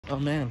Oh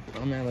man,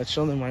 let's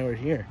show them why we're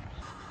here.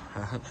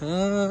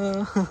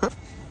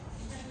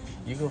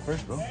 You go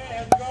first, bro. Hey,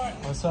 how's it going?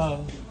 What's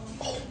up?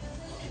 Oh.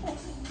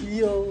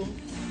 Yo.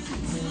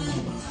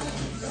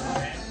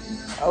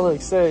 I look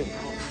sick.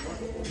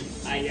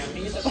 Yeah,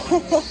 me the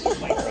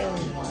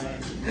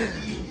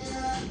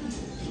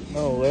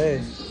No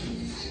way.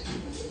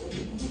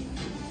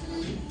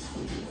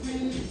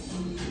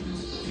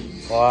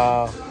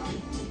 Wow.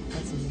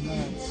 That's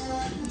nuts.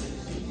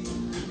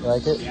 You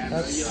like it? Yeah,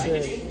 That's bro,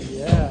 sick. Like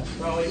Yeah.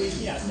 bro, we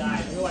see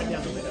outside. We go wipe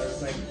down the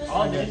windows. Like,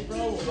 all this, bro,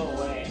 will go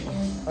away.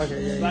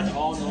 Okay, yeah, So that's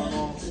all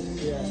normal.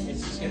 yeah.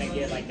 It's just gonna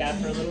get like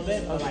that for a little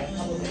bit, but like a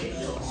couple days,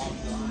 it'll all be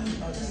gone.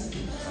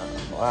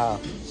 Wow.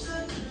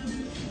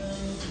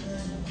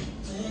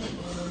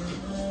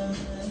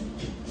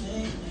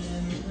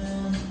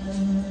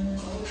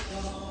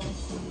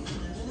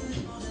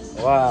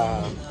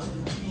 Wow.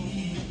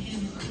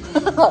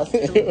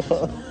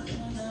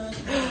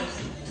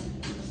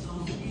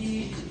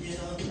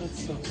 That's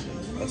so sick.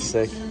 That's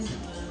sick.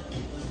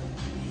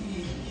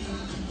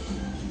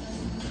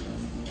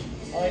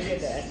 Oh, you get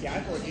the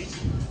SCI for these?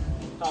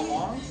 How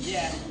long?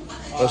 Yeah.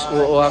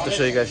 We'll have to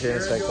show you guys here in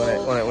a sec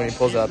when he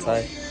pulls it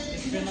outside.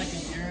 It's been like a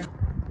year.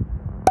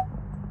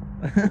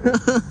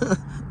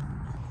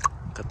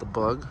 Got the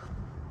bug.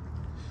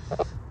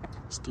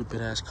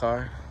 Stupid ass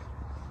car.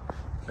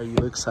 Are you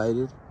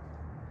excited?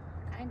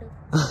 Kind of.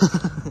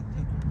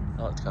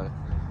 Oh, it's coming.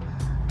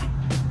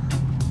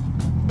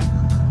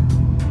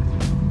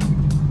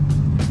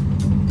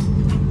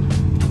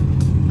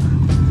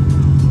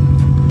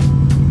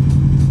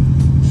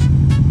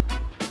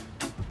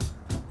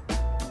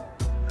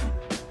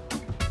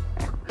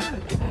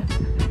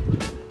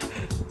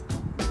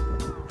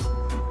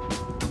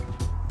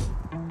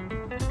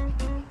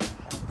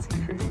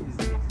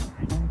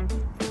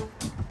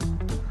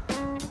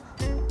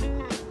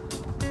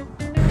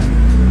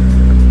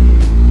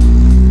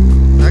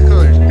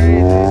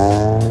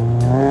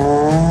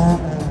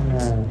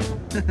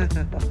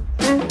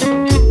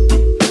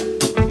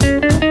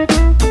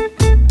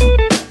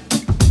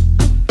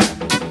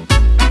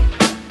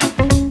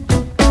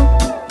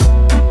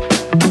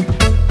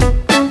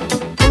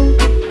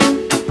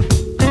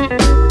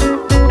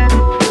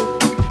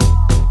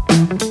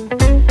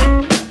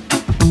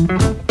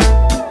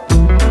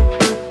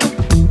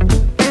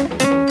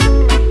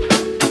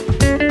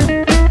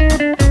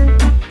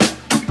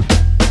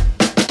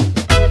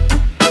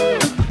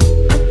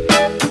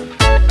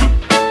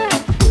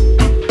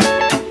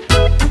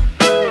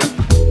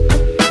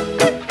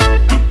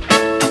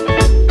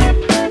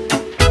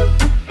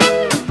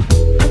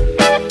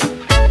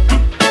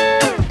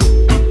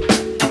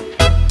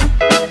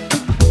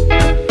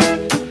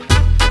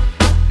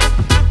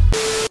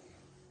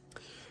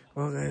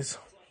 Well, guys,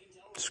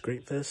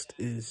 Scrapefest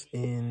is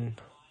in,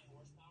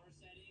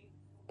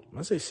 I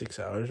want to say 6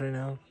 hours right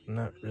now. I'm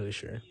not really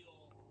sure.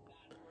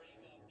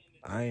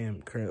 I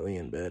am currently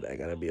in bed. I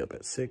gotta be up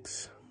at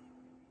 6.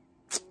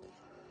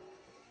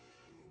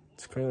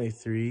 It's currently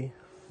 3.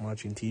 I'm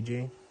watching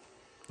TJ.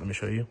 Let me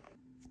show you.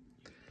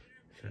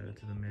 Shout out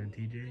to the man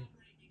TJ.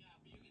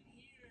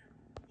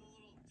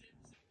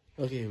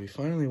 Okay, we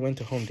finally went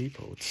to Home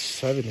Depot. It's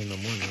 7 in the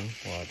morning.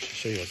 Watch, I'll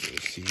show you guys the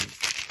receipt.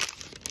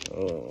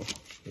 Oh,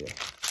 yeah.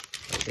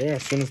 Right there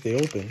as soon as they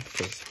opened,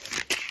 because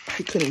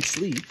I couldn't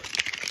sleep.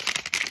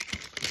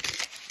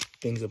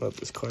 Things about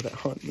this car that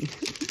haunt me.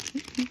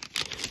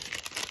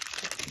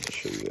 I'll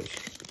show you guys.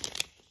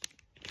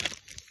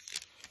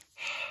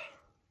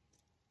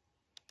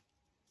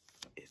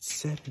 It's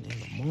 7 in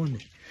the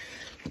morning.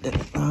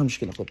 I'm just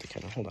gonna flip the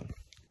camera. Hold on.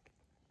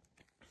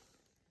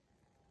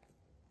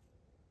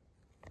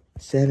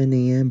 7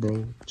 a.m.,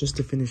 bro, just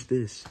to finish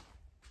this.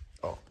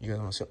 Oh, you guys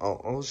want to see?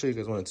 I'll show you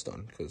guys when it's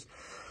done, because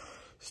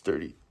it's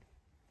dirty.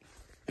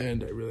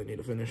 And I really need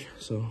to finish,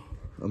 so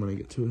I'm going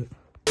to get to it.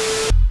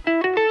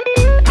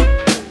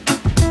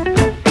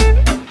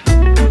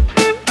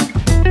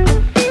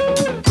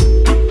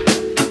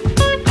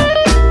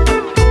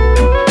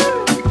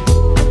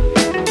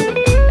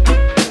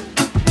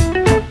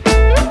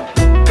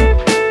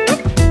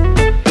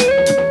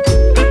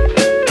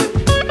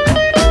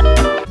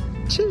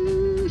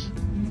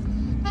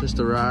 Just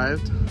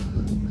arrived.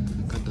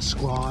 Got the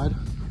squad.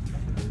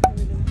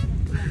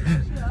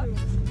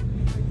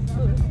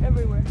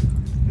 Everywhere.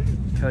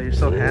 Kel, you're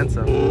so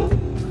handsome.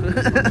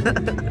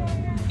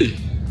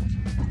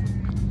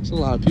 There's a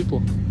lot of people.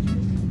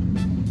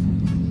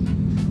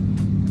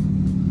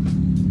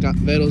 Got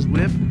Veto's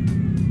whip.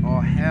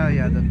 Oh hell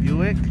yeah, the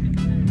Buick.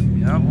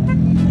 Yep.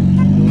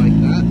 You like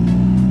that?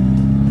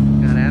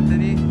 Got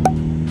Anthony.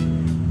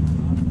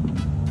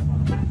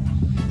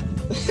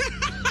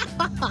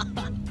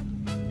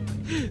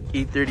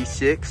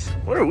 E36.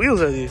 What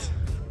wheels are these?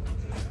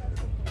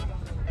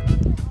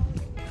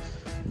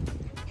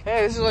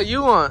 Hey, this is what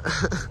you want.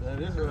 That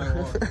is what I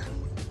want.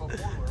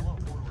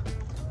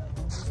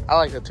 I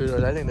like the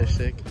two-doors. I think they're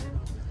sick.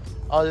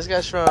 Oh, this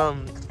guy's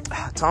from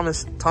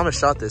Thomas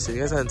shot this. If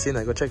you guys haven't seen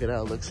that, go check it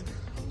out. Looks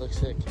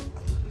sick.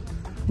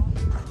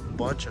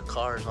 Bunch of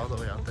cars all the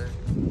way out there.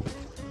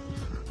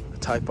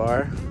 Type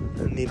R.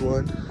 I need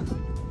one.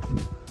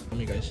 Show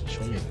me, guys.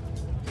 Show me.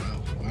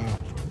 Wow.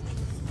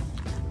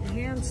 Your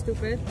hand,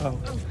 stupid. Oh.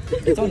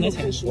 It's on this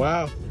hand.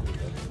 Wow.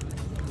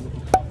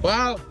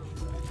 Wow.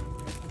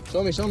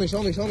 Show me.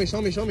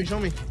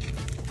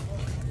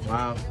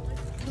 Wow.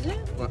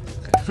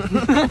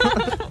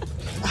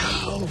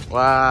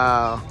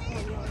 Wow.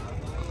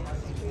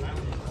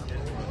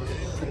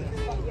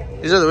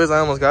 These are the wheels I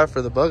almost got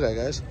for the bugeye,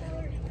 guys.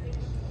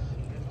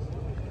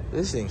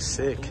 This thing's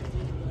sick.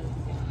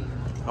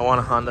 I want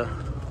a Honda.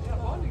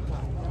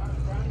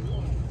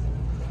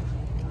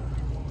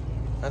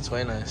 That's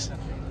way nice.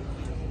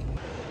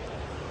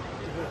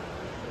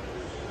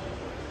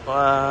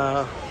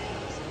 Wow.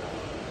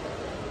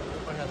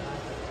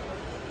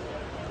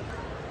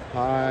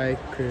 Hi,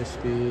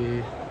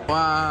 Crispy.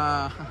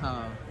 Wow.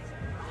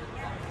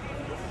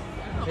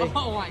 Hey,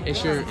 Oh my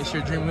it's your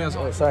dream wheels.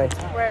 Oh, sorry.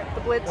 Where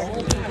the Blitz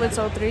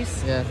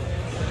 03s. Yeah.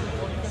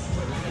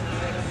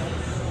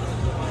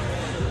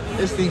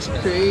 This thing's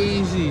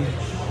crazy.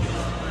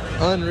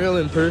 Unreal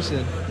in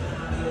person.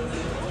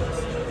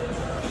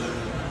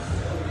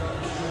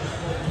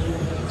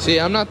 See,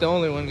 I'm not the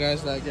only one,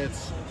 guys, that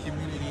gets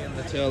humidity in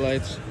the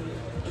taillights.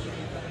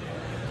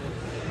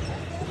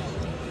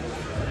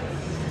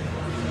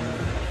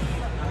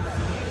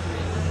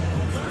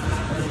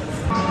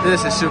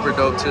 This is super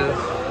dope too.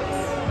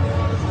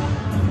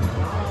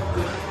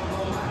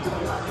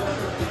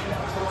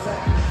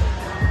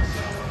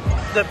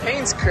 The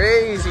paint's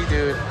crazy,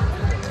 dude.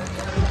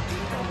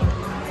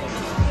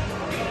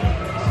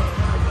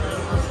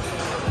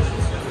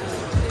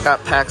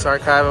 Got PAX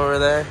Archive over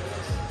there.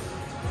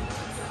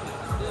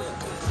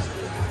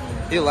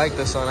 You like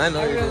this one, I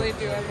know you really do.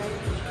 do. I love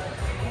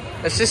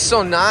it. It's just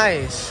so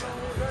nice.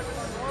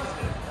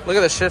 Look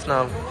at the shift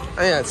knob. I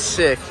think that's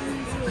sick.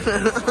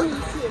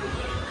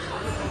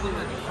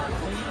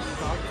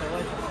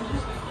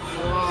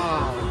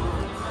 Wow.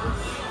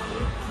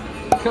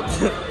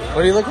 What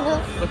are you looking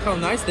at? Look how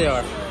nice they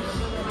are.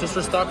 Just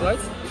for stock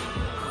lights?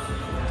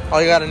 Oh,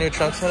 you got a new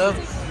trunk setup?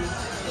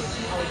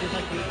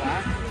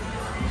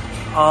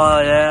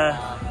 Oh, yeah.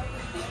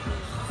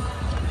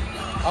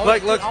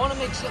 Look. I want to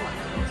make shit like that.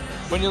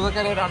 When you look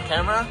at it on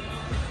camera,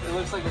 it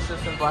looks like it's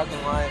just in black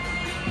and white.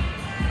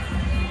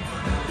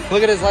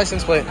 Look at his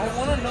license plate. I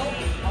want to know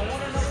how you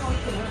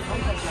can work on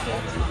that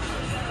shit.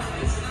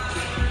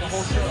 The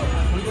whole shit.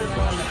 We were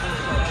going to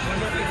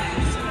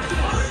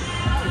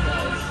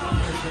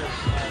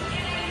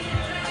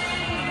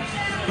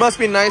Must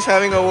be nice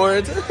having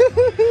awards.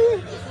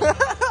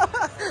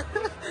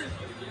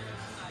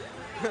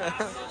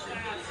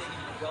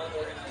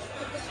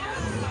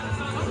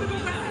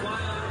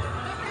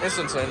 This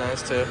one's so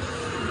nice too.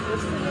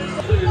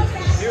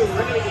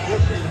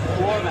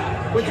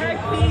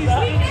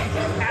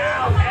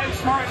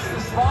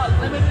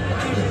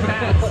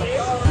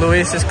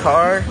 Luis's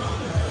car.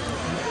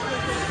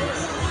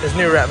 His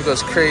new rap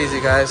goes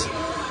crazy, guys.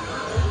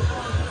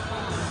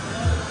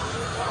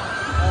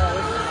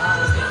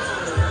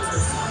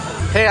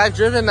 Hey, I've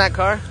driven that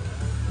car.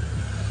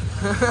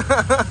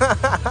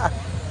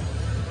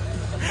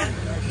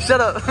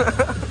 Shut up.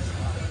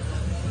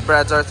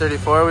 Brad's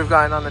R34, we've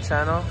gotten on the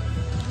channel.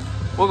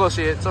 We'll go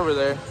see it, it's over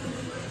there.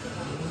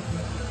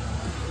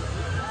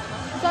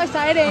 So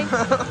exciting.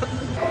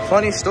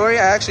 Funny story,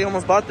 I actually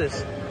almost bought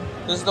this.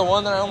 This is the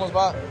one that I almost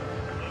bought.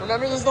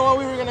 Remember, this is the one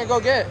we were gonna go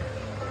get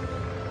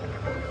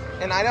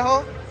in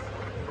Idaho?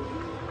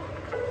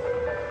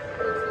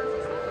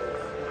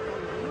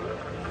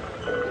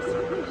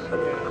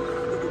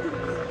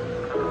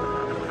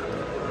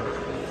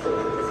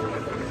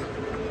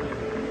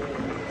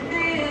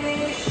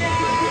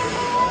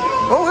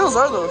 What wheels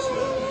are those?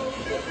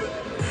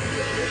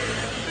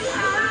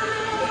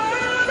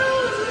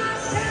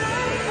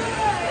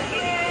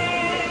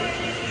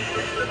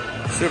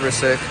 Super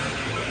sick.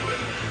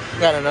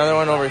 Got another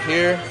one over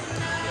here.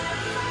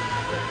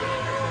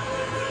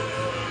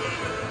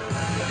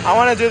 I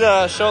want to do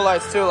the show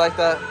lights too, like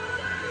that.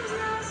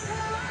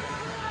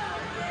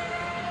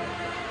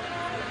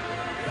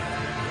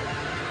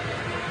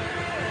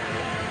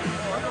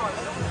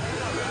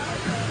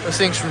 This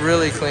thing's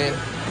really clean.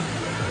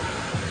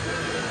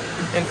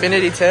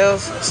 Infinity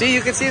tails. See,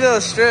 you can see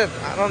the strip.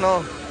 I don't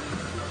know.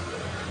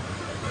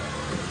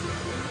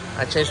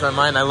 I changed my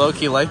mind. I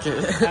low-key like it.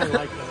 I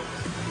like that.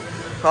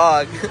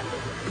 Hog.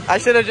 I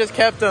should have just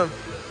kept them.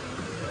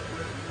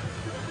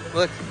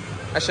 Look,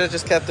 I should have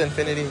just kept the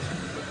infinity.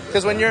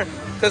 Because when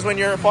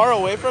you're far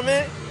away from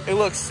it, it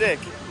looks sick.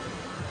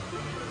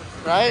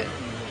 Right?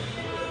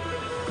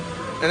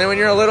 And then when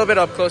you're a little bit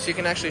up close, you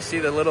can actually see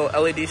the little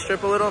LED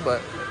strip a little,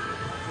 but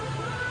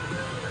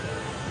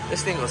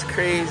this thing was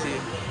crazy.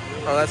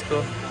 Oh, that's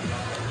cool.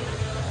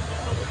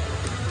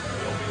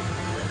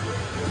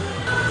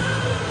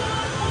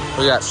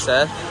 We got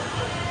Seth.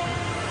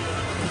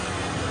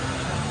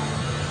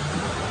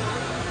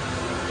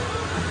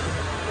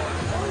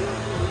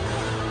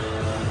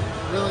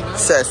 Really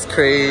nice. Seth's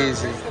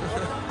crazy.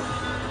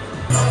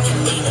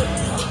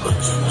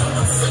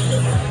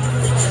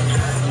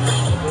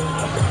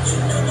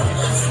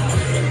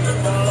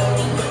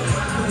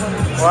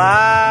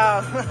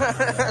 Wow.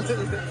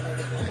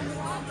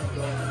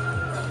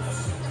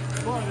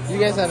 You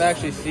guys have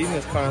actually seen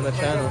this car on the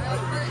channel.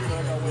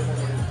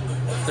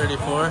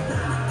 34.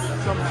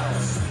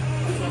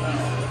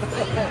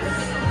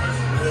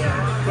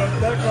 But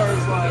that car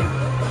is like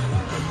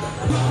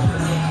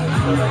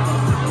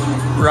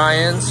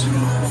Ryan's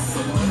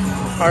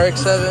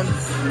RX-7.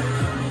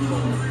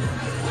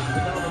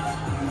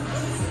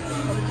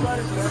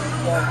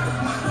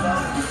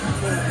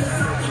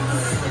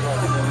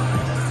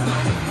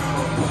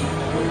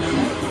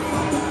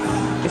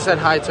 He said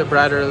hi to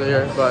Brad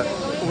earlier, but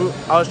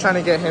I was trying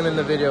to get him in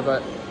the video,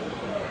 but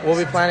we'll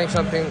be planning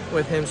something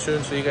with him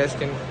soon so you guys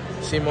can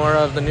see more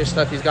of the new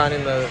stuff he's got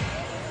in the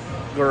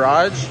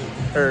garage.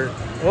 Or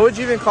what would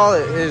you even call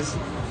it?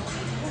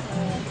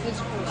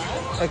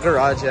 A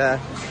garage, yeah.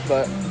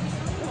 But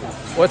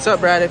what's up,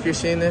 Brad, if you're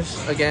seeing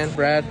this again?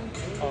 Brad.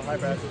 oh, hi,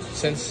 Brad.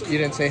 Since you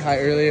didn't say hi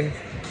earlier.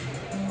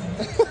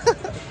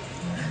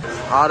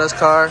 Ada's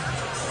car.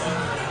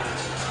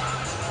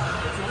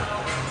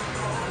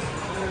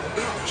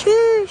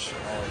 Sheesh.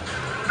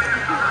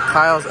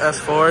 Kyle's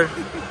S4.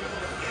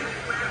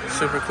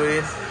 Super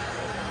clean.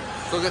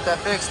 Go get that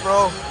fixed,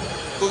 bro.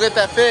 Go get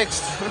that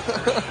fixed.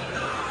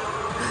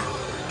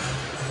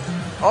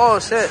 Oh,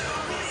 shit.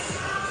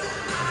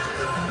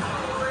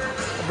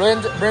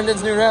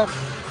 Brendan's new rep.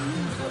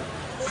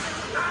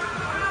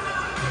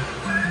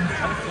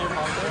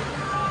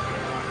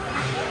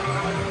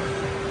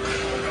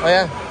 Oh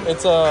yeah,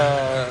 it's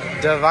a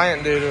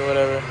Deviant dude or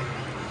whatever.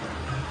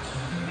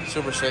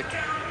 Super sick.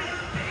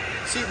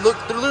 See, look,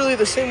 they're literally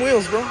the same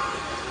wheels, bro.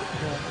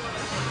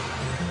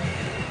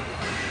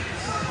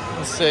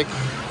 That's sick.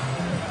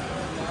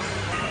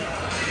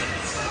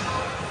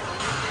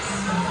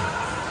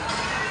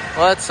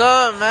 What's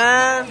up,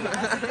 man?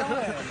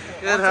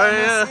 Good, how are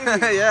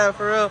you? Yeah,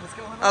 for real.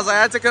 I was like,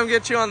 I had to come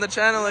get you on the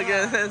channel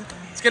again.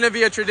 It's gonna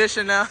be a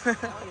tradition now.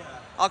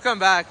 I'll come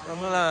back. I'm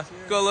gonna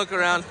go look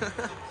around.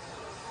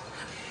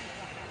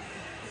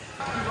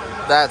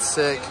 That's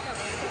sick.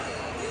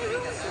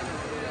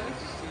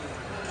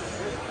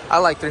 I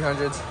like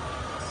 300s.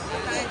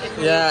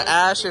 Yeah,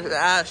 Ash,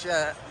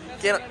 yeah.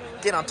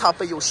 Get on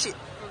top of your shit.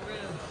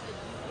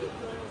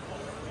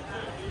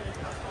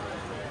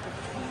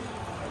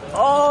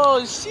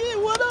 Oh shit,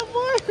 what up,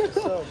 boy? What's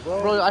up,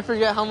 bro? Bro, I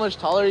forget how much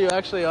taller you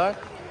actually are.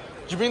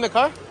 Did you bring the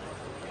car?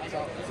 It's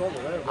over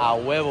there, bro. Ah,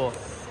 huevo.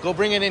 Go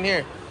bring it in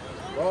here.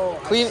 Bro,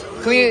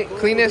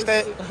 Cleanest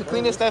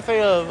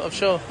FA of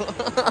show.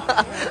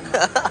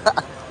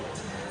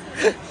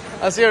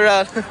 I'll see you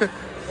around.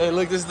 Hey,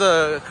 look, this is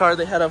the car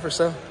they had up for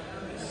sale.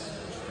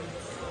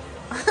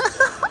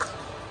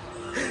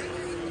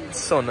 It's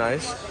so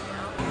nice.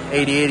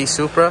 8080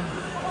 Supra.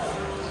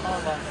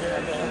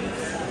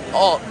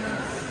 Oh,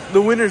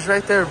 the winner's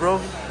right there, bro.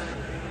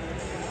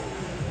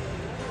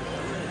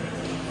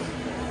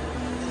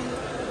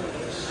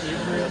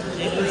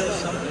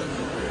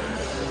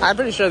 I'm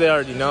pretty sure they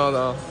already know,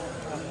 though.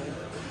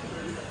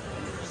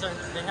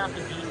 they have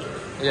to be here.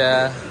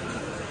 Yeah.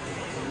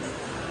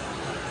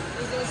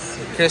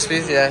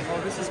 Crispies, yeah.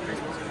 Oh, this is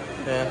Christmas.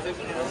 Yeah.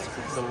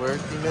 The word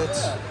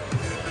emits.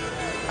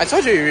 I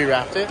told you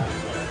rewrapped it.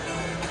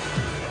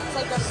 It's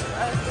like a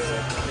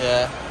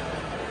Yeah.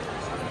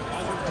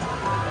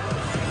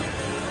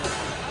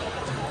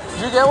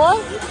 Did you get one?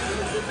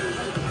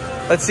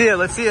 Let's see it,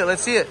 let's see it,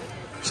 let's see it.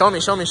 Show me.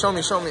 Oh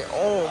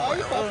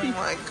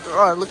my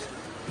god, look.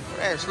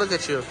 Ranch, look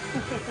at you.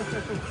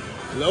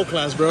 Low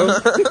class, bro.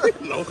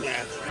 Low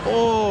class.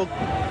 Oh,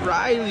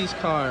 Riley's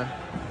car.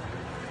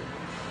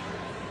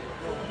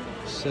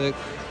 Sick.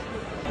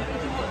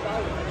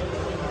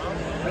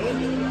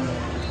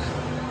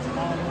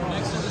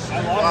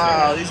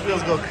 Wow, these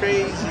wheels go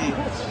crazy.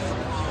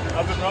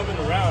 I've been rubbing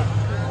around.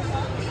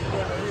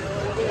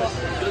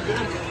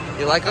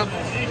 You like them?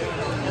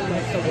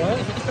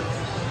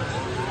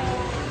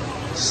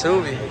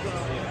 Subie.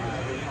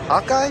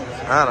 Hawkeye?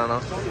 I don't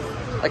know.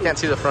 I can't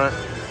see the front.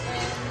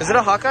 Is it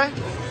a Hawkeye?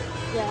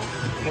 Yeah.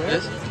 It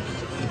is?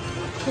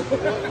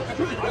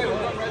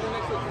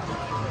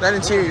 That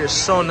interior is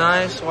so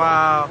nice.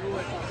 Wow.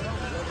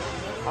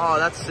 Oh,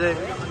 that's sick.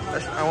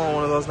 I want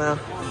one of those now.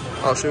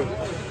 Oh, shoot.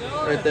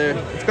 Right there.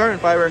 It's carbon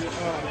fiber,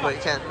 but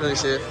you can't really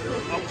see it.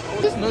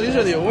 No, these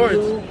are the awards.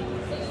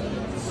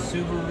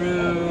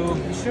 Subaru.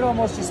 You should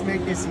almost just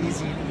make this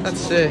easy. That's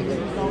sick.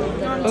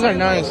 Those are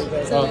nice.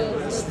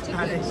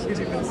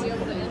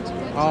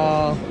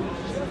 Oh,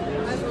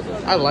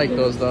 I like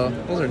those though.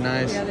 Those are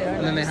nice. Yeah, they are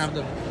and then nice. they have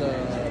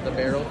the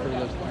barrel for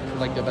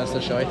the best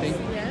of show, I think.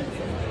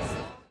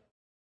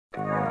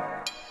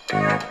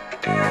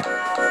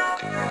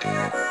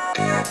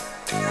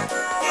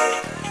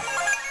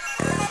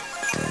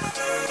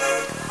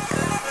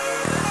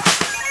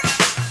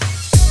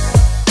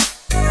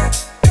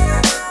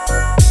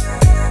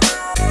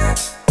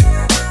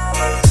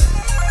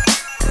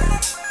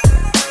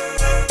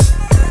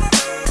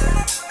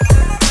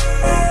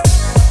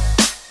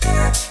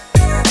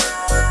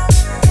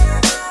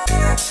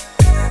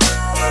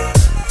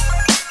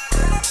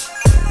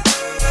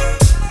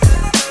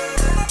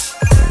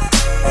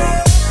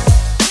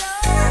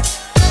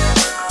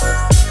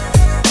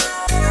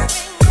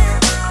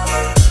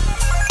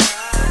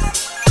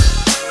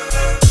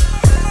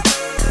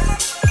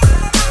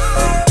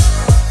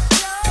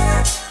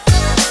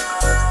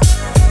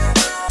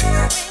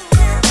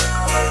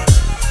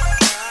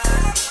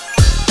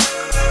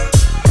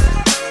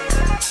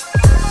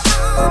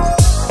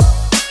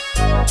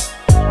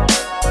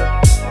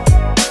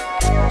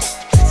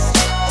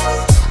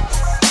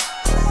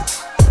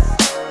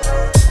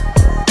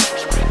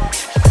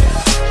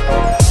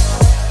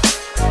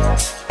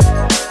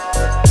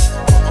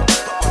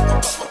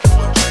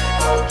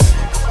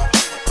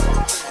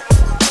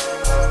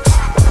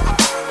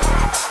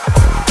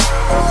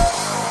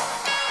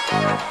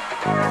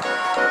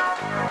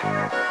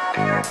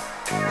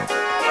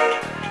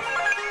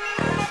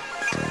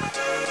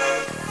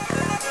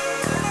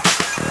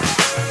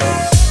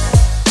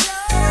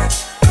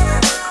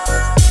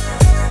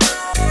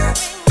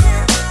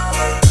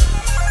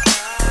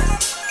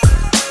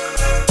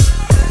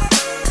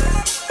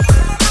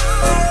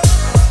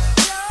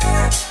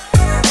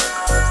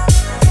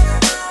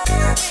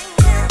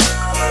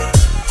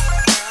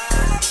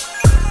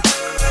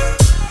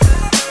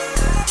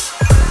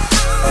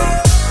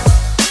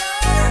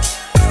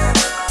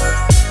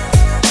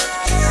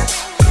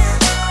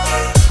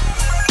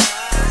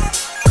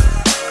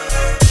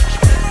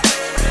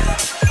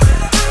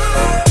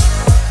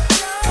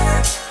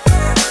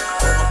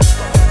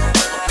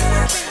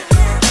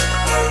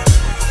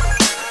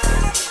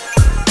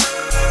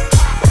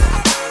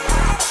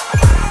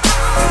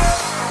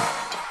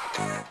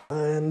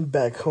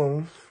 back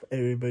home,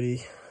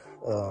 everybody.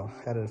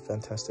 Had a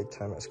fantastic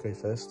time at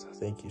Scrapefest.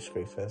 Thank you,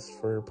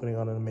 Scrapefest, for putting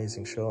on an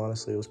amazing show.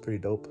 Honestly, it was pretty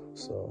dope.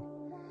 So,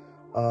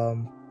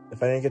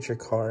 if I didn't get your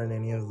car in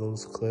any of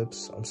those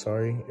clips, I'm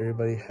sorry.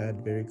 Everybody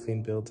had very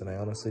clean builds, and I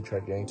honestly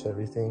tried getting to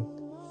everything.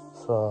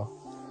 So,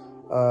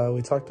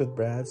 we talked with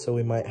Brad, so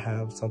we might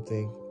have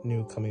something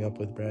new coming up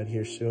with Brad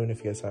here soon. If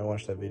you guys haven't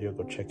watched that video,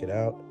 go check it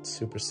out. It's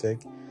super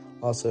sick.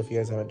 Also, if you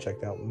guys haven't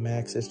checked out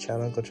Max's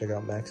channel, go check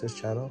out Max's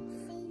channel.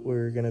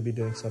 We're gonna be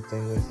doing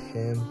something with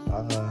him.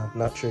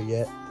 Not sure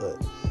yet,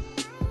 but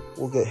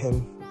we'll get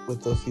him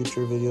with the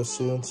future video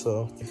soon.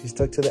 So if you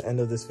stuck to the end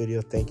of this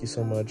video, thank you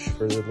so much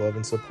for the love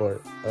and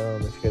support.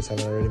 If you guys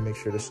haven't already, make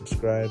sure to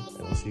subscribe,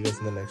 and we'll see you guys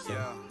in the next one.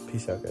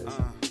 Peace out, guys.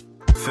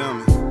 Feel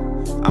me?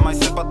 I might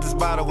sip out this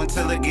bottle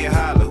until it get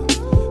hollow.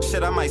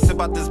 Shit, I might sip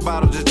out this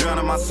bottle, just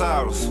drowning my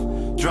sorrows.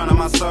 Drowning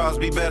my sorrows,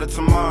 be better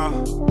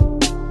tomorrow.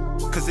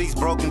 Cause these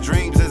broken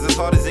dreams is as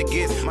hard as it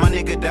gets. My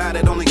nigga died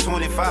at only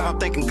 25. I'm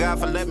thanking God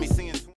for letting me see it.